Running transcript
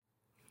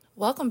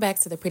Welcome back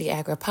to the Pretty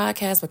Accurate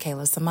Podcast with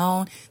Kayla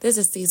Simone. This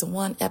is season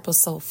 1,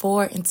 episode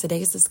 4, and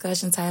today's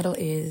discussion title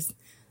is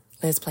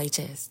Let's Play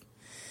Chess.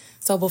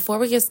 So before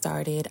we get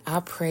started, I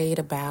prayed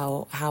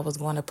about how I was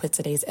going to put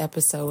today's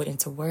episode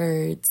into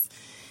words.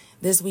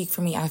 This week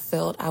for me, I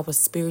felt I was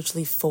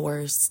spiritually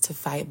forced to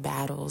fight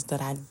battles that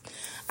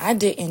I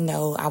didn't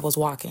know I was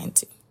walking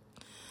into.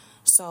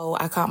 So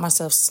I caught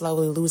myself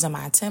slowly losing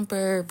my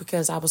temper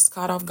because I was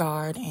caught off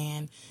guard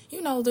and,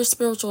 there's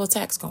spiritual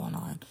attacks going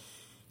on.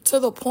 To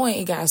the point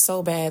it got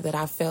so bad that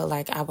I felt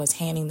like I was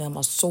handing them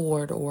a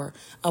sword or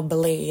a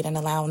blade and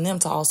allowing them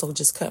to also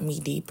just cut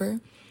me deeper.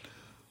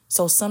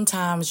 So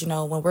sometimes,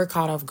 when we're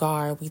caught off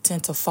guard, we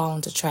tend to fall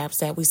into traps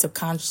that we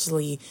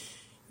subconsciously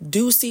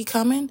do see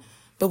coming,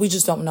 but we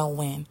just don't know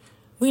when.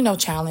 We know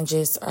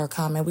challenges are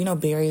coming. We know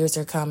barriers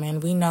are coming.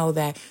 We know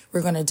that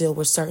we're going to deal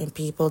with certain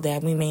people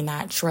that we may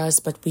not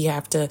trust, but we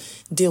have to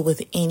deal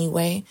with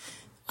anyway.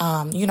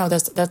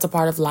 That's a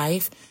part of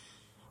life.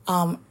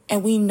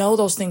 And we know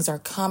those things are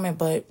coming,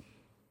 but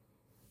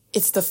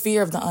it's the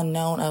fear of the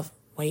unknown of,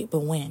 wait, but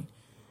when?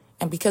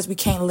 And because we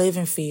can't live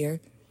in fear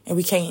and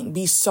we can't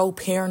be so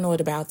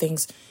paranoid about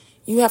things,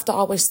 you have to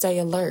always stay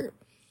alert.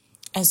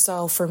 And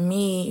so for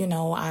me,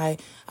 I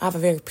have a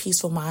very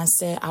peaceful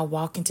mindset. I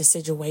walk into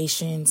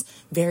situations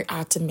very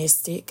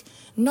optimistic,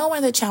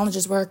 knowing that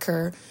challenges will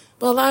occur.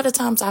 But a lot of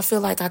times I feel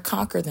like I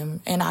conquer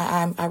them, and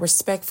I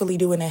respectfully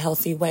do in a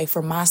healthy way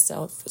for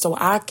myself so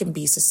I can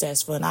be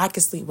successful and I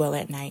can sleep well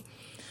at night.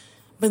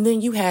 But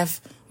then you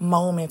have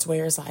moments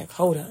where it's like,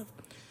 hold up,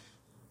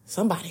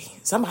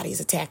 somebody's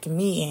attacking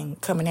me and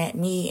coming at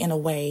me in a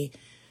way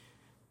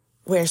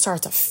where it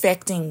starts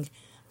affecting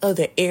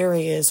other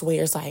areas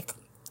where it's like,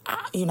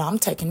 I'm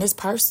taking this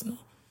personal.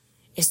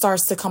 It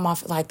starts to come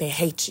off like they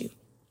hate you.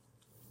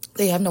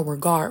 They have no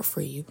regard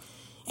for you.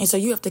 And so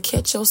you have to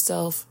catch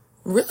yourself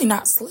really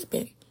not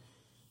slipping,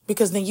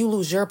 because then you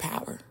lose your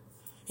power.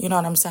 You know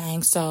what I'm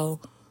saying? So,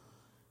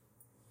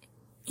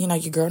 your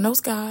girl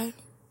knows God.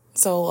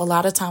 So a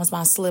lot of times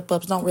my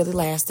slip-ups don't really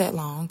last that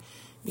long,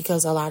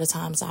 because a lot of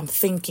times I'm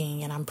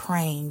thinking and I'm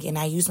praying and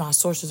I use my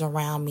sources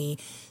around me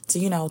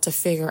to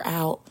figure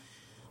out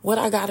what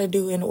I got to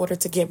do in order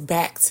to get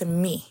back to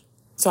me.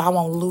 So I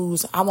won't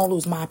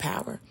lose my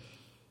power.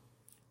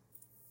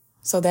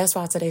 So that's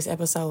why today's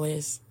episode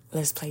is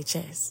Let's Play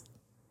Chess.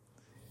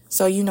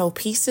 So,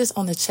 pieces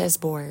on the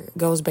chessboard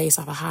goes based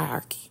off a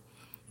hierarchy.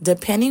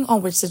 Depending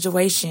on which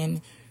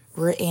situation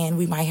we're in,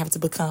 we might have to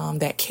become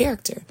that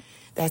character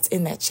that's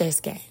in that chess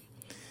game.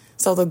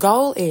 So the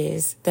goal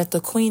is that the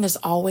queen is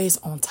always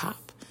on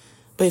top.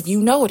 But if you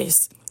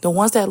notice, the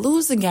ones that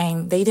lose the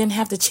game, they didn't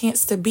have the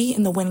chance to be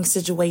in the winning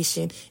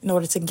situation in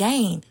order to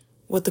gain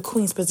what the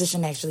queen's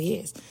position actually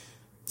is.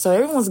 So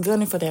everyone's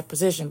gunning for that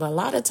position, but a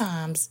lot of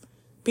times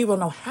people don't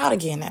know how to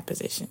get in that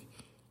position.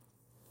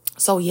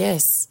 So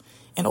yes,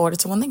 in order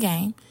to win the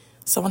game,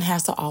 someone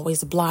has to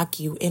always block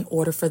you in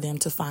order for them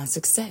to find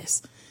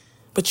success.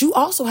 But you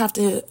also have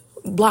to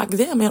block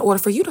them in order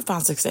for you to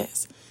find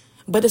success.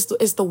 But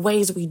it's the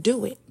ways we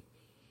do it.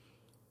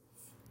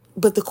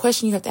 But the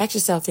question you have to ask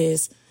yourself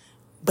is,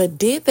 but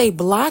did they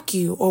block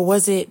you, or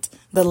was it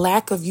the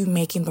lack of you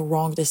making the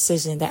wrong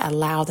decision that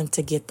allowed them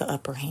to get the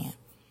upper hand?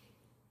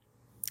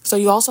 So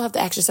you also have to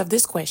ask yourself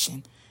this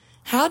question.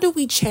 How do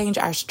we change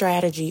our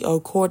strategy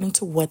according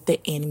to what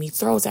the enemy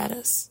throws at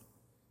us?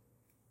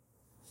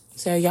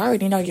 So you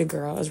already know your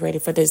girl is ready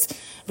for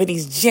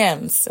these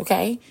gems,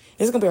 okay?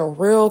 This is going to be a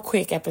real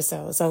quick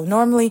episode. So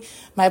normally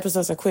my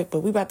episodes are quick,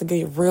 but we're about to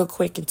get real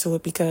quick into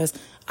it because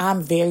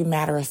I'm very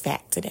matter of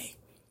fact today.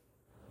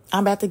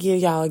 I'm about to give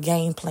y'all a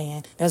game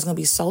plan that's going to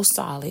be so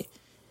solid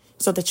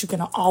so that you can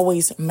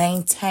always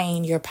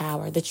maintain your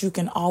power, that you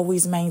can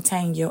always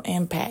maintain your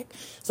impact,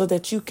 so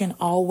that you can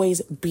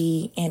always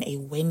be in a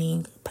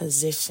winning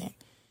position.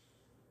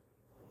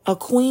 A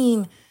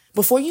queen,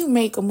 before you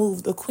make a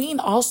move, the queen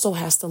also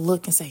has to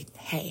look and say,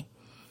 hey,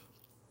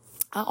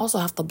 I also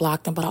have to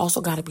block them, but I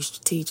also got to be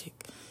strategic.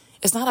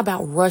 It's not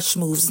about rush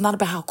moves. It's not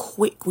about how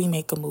quick we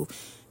make a move.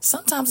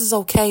 Sometimes it's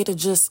okay to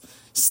just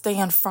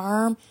stand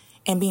firm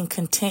and being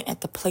content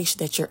at the place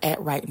that you're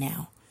at right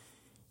now.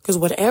 Because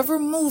whatever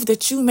move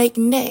that you make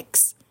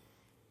next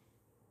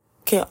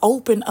can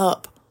open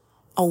up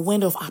a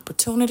window of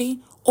opportunity,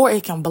 or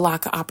it can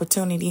block an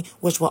opportunity,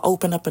 which will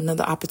open up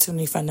another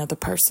opportunity for another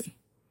person.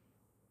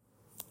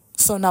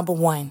 So number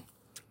 1,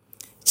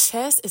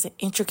 chess is an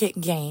intricate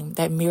game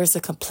that mirrors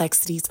the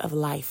complexities of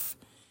life,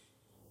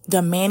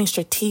 demanding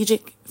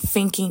strategic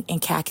thinking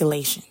and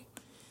calculation.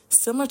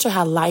 Similar to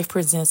how life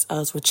presents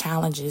us with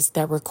challenges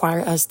that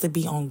require us to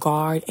be on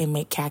guard and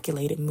make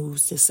calculated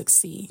moves to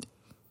succeed.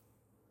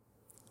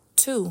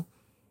 2,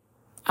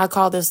 I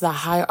call this the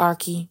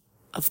hierarchy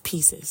of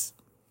pieces.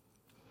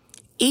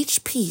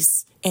 Each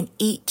piece and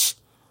each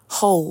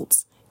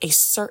holds a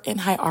certain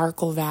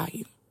hierarchical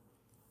value,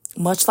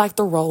 much like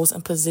the roles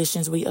and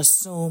positions we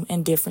assume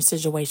in different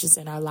situations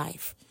in our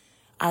life.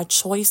 Our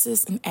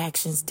choices and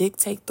actions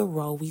dictate the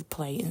role we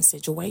play in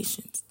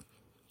situations.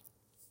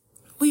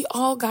 We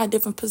all got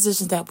different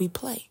positions that we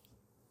play.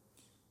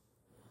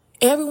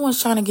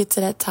 Everyone's trying to get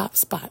to that top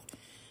spot.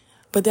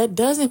 But that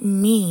doesn't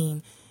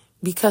mean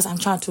because I'm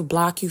trying to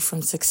block you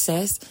from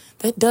success,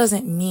 that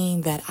doesn't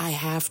mean that I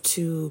have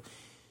to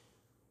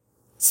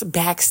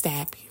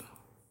backstab you.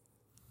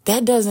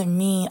 That doesn't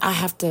mean I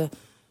have to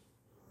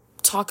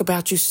talk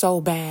about you so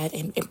bad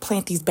and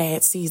plant these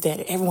bad seeds that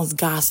everyone's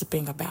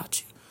gossiping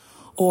about you.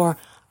 Or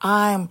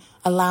I'm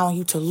allowing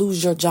you to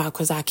lose your job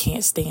because I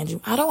can't stand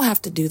you. I don't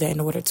have to do that in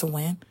order to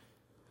win.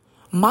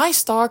 My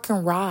star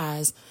can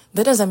rise.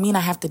 That doesn't mean I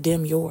have to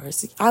dim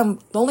yours. The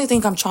only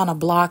thing I'm trying to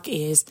block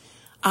is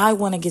I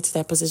want to get to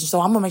that position. So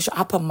I'm going to make sure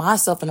I put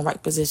myself in the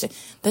right position.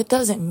 That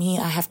doesn't mean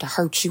I have to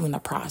hurt you in the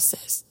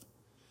process.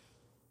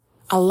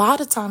 A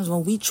lot of times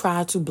when we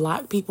try to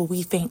block people,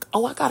 we think,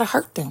 oh, I got to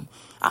hurt them.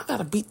 I got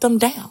to beat them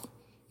down.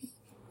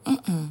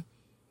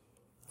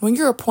 When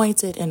you're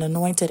appointed and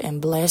anointed and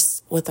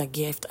blessed with a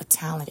gift, a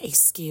talent, a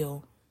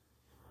skill,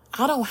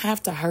 I don't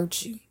have to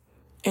hurt you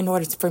in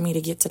order for me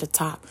to get to the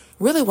top.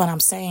 Really what I'm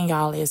saying,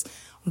 y'all, is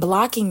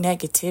blocking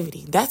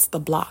negativity. That's the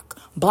block.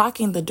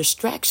 Blocking the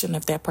distraction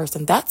of that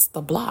person. That's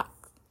the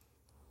block.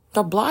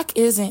 The block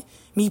isn't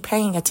me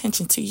paying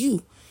attention to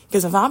you.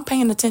 Because if I'm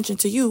paying attention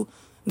to you,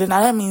 then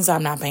that means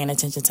I'm not paying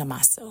attention to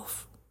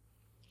myself.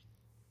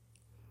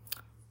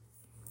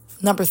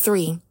 Number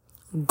 3,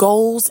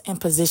 goals and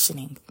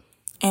positioning.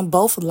 In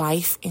both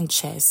life and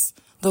chess,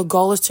 the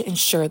goal is to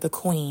ensure the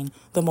queen,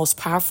 the most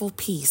powerful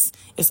piece,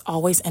 is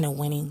always in a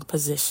winning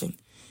position.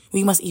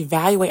 We must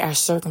evaluate our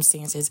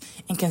circumstances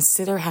and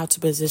consider how to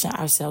position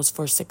ourselves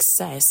for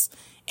success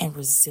and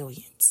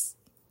resilience.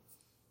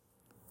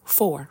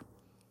 4,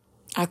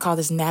 I call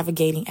this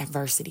navigating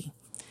adversity.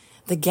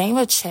 The game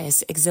of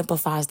chess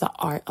exemplifies the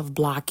art of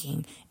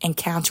blocking and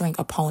countering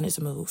opponents'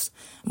 moves,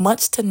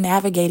 much to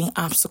navigating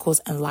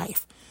obstacles in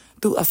life.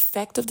 Through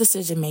effective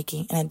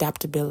decision-making and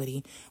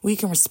adaptability, we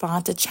can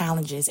respond to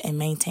challenges and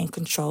maintain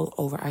control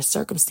over our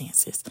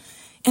circumstances.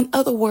 In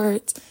other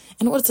words,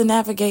 in order to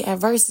navigate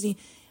adversity,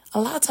 a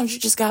lot of times you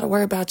just got to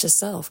worry about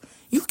yourself.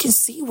 You can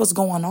see what's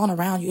going on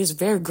around you. It's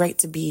very great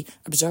to be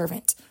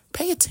observant.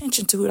 Pay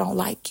attention to who don't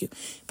like you.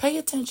 Pay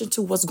attention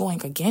to what's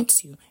going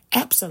against you.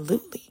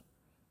 Absolutely.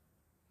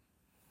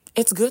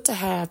 It's good to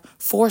have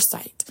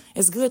foresight.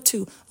 It's good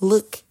to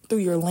look through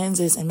your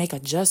lenses and make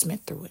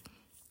adjustment through it.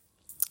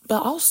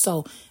 But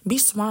also be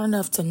smart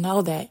enough to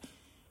know that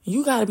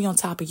you got to be on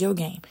top of your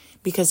game,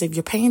 because if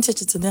you're paying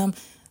attention to them,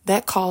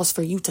 that calls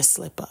for you to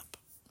slip up.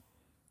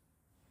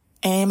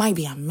 And it might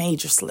be a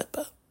major slip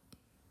up,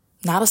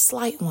 not a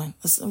slight one.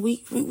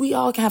 We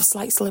all can have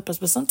slight slip ups,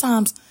 but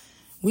sometimes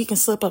we can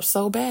slip up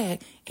so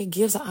bad, it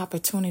gives an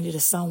opportunity to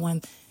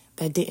someone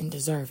that didn't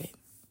deserve it.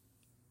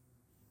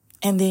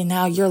 And then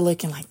now you're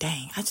looking like,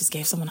 dang, I just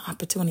gave someone an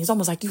opportunity. It's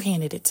almost like you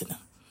handed it to them.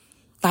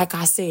 Like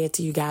I said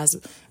to you guys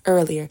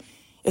earlier,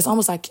 it's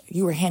almost like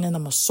you were handing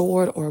them a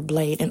sword or a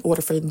blade in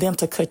order for them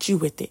to cut you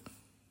with it.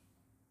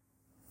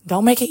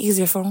 Don't make it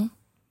easier for them.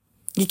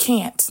 You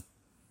can't.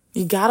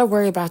 You got to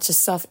worry about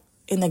yourself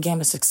in the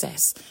game of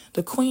success.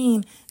 The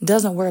queen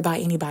doesn't worry about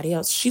anybody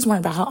else. She's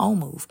worrying about her own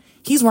move.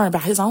 He's worrying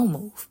about his own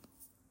move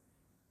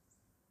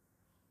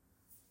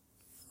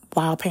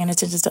while paying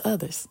attention to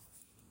others.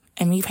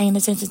 And me paying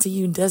attention to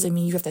you doesn't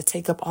mean you have to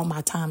take up all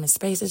my time and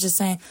space. It's just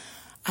saying,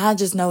 I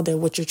just know that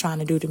what you're trying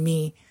to do to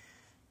me,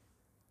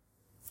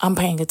 I'm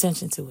paying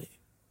attention to it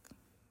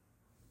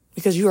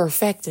because you are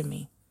affecting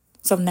me.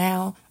 So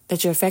now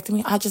that you're affecting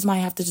me, I just might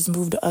have to just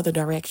move to other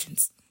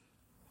directions.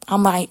 I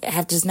might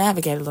have to just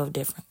navigate a little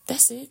different.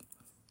 That's it.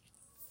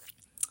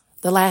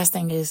 The last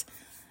thing is,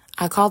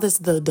 I call this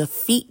the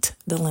defeat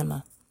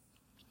dilemma.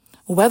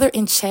 Whether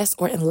in chess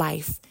or in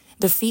life,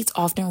 defeats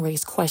often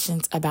raise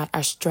questions about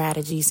our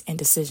strategies and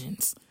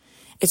decisions.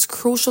 It's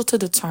crucial to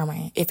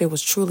determine if it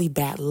was truly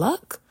bad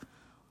luck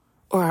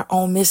or our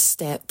own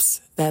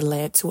missteps that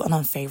led to an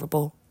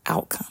unfavorable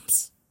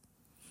outcomes.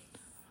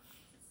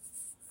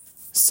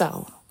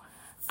 So,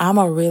 I'm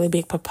a really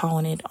big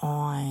proponent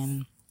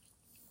on,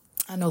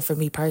 I know for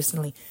me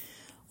personally,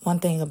 one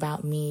thing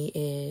about me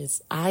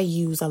is I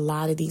use a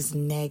lot of these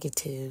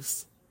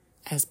negatives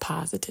as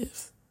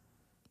positives.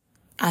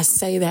 I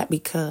say that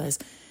because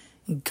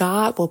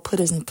God will put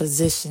us in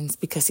positions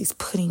because he's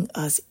putting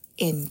us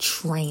in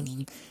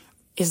training.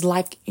 It's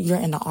like you're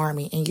in the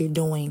army and you're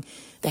doing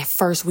that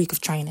first week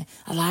of training.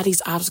 A lot of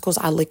these obstacles,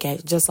 I look at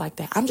it just like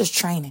that. I'm just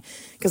training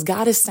because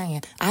God is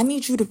saying, I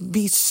need you to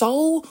be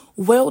so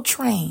well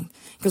trained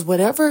because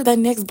whatever that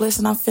next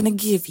blessing I'm finna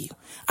give you,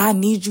 I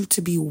need you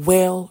to be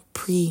well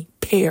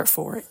prepared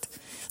for it.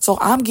 So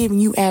I'm giving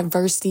you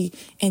adversity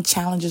and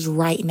challenges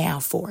right now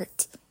for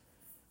it.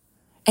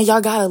 And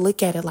y'all got to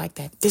look at it like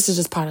that. This is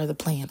just part of the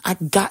plan. I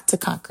got to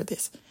conquer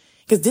this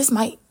because this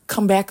might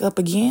come back up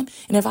again.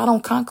 And if I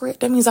don't conquer it,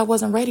 that means I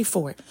wasn't ready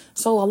for it.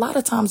 So a lot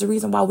of times the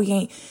reason why we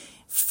ain't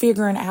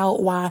figuring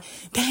out why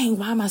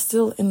am I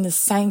still in the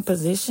same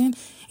position?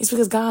 It's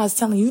because God's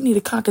telling you need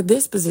to conquer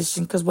this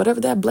position because whatever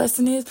that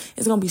blessing is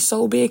going to be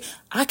so big.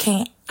 I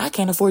can't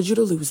afford you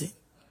to lose it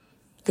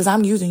because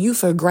I'm using you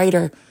for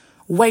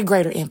way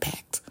greater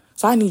impact.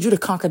 So I need you to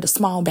conquer the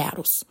small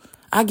battles.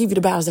 I give you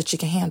the battles that you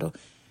can handle.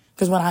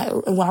 Because when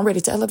I'm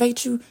ready to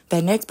elevate you,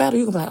 that next battle,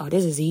 you're going to be like, oh,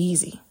 this is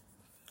easy.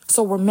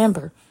 So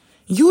remember,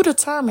 you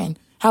determine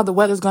how the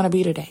weather's going to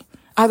be today.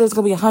 Either it's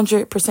going to be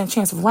 100%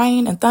 chance of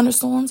rain and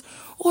thunderstorms,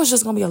 or it's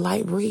just going to be a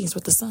light breeze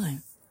with the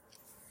sun.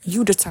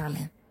 You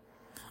determine.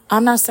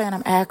 I'm not saying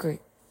I'm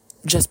accurate,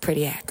 just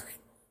pretty accurate.